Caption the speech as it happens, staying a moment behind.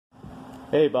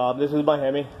Hey Bob, this is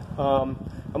Miami. I'm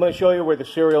going to show you where the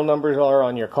serial numbers are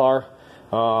on your car.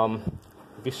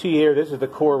 If you see here, this is the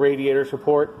core radiator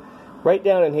support. Right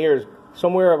down in here,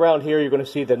 somewhere around here, you're going to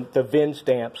see the VIN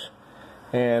stamps.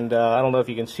 And I don't know if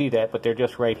you can see that, but they're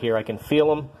just right here. I can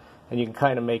feel them, and you can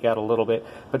kind of make out a little bit.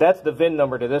 But that's the VIN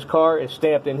number to this car. It's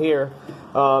stamped in here.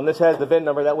 This has the VIN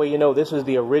number. That way you know this is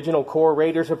the original core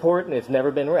radiator support, and it's never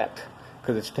been wrecked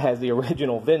because it has the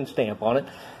original VIN stamp on it.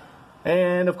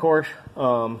 And of course,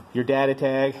 your data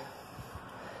tag,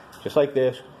 just like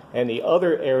this, and the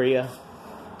other area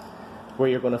where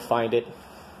you're going to find it,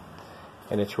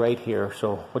 and it's right here.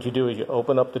 So what you do is you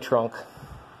open up the trunk.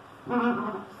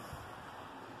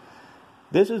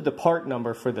 This is the part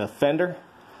number for the fender,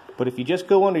 but if you just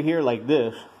go under here like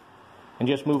this and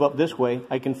just move up this way,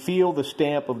 I can feel the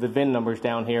stamp of the VIN numbers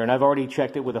down here, and I've already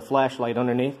checked it with a flashlight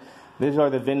underneath. These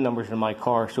are the VIN numbers in my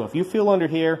car. So if you feel under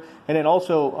here, and then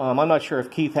also, I'm not sure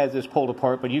if Keith has this pulled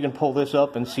apart, but you can pull this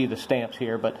up and see the stamps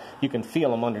here, but you can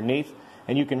feel them underneath,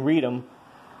 and you can read them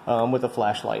with a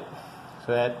flashlight.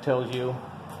 So that tells you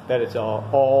that it's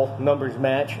all numbers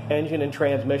match, engine and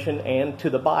transmission, and to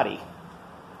the body.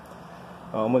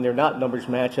 When they're not numbers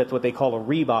match, that's what they call a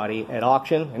rebody at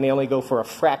auction, and they only go for a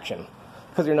fraction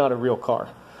because they're not a real car.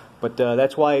 But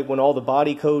that's why when all the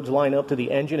body codes line up to the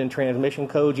engine and transmission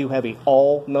codes, you have a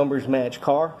all numbers match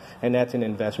car, and that's an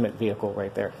investment vehicle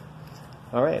right there.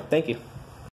 All right, thank you.